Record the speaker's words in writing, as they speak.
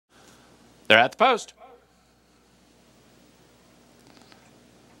They're at the post.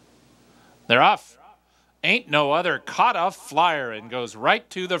 They're off. Ain't No Other caught a flyer and goes right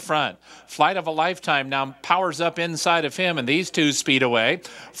to the front. Flight of a Lifetime now powers up inside of him, and these two speed away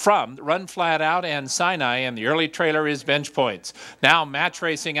from Run Flat Out and Sinai, and the early trailer is Bench Points. Now match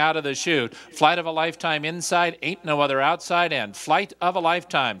racing out of the chute. Flight of a Lifetime inside, Ain't No Other outside, and Flight of a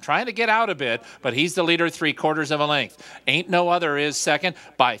Lifetime trying to get out a bit, but he's the leader 3/4 of a length. Ain't No Other is second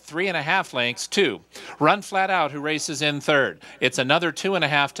by 3.5 lengths to Run Flat Out, who races in third. It's another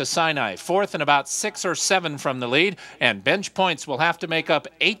 2.5 to Sinai, fourth and about 6 or 7 from the lead, and Bench Points will have to make up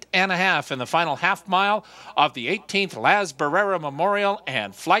 8.5 in the final half mile of the 18th Lazaro Barrera Memorial,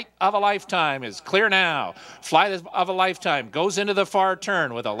 and Flight of a Lifetime is clear now. Flight of a Lifetime goes into the far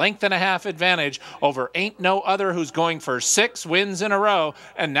turn with a 1.5 length advantage over Ain't No Other, who's going for 6 wins in a row,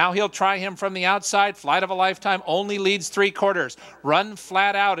 and now he'll try him from the outside. Flight of a Lifetime only leads 3/4. Run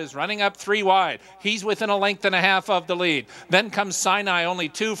Flat Out is running up 3 wide. He's within a 1.5 lengths of the lead. Then comes Sinai, only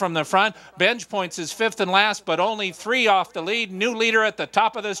 2 from the front. Bench Points is 5th and last, but only 3 off the lead. New leader at the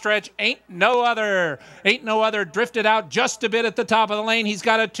top of the stretch, Ain't No Other. Ain't No Other drifted out just a bit at the top of the lane. He's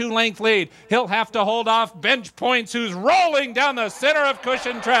got a 2-length lead. He'll have to hold off Bench Points, who's rolling down the center of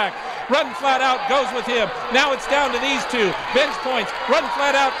cushion track. Run Flat Out goes with him. Now it's down to these two. Bench Points, Run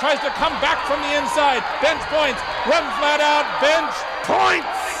Flat Out tries to come back from the inside. Bench Points, Run Flat Out, Bench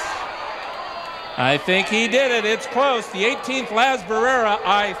Points. I think he did it. It's close. The 18th Lazaro Barrera,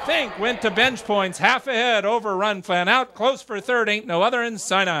 I think, went to Bench Points half ahead over Run Flat Out. Close for third, Ain't No Other, in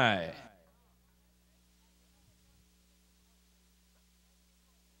Sinai.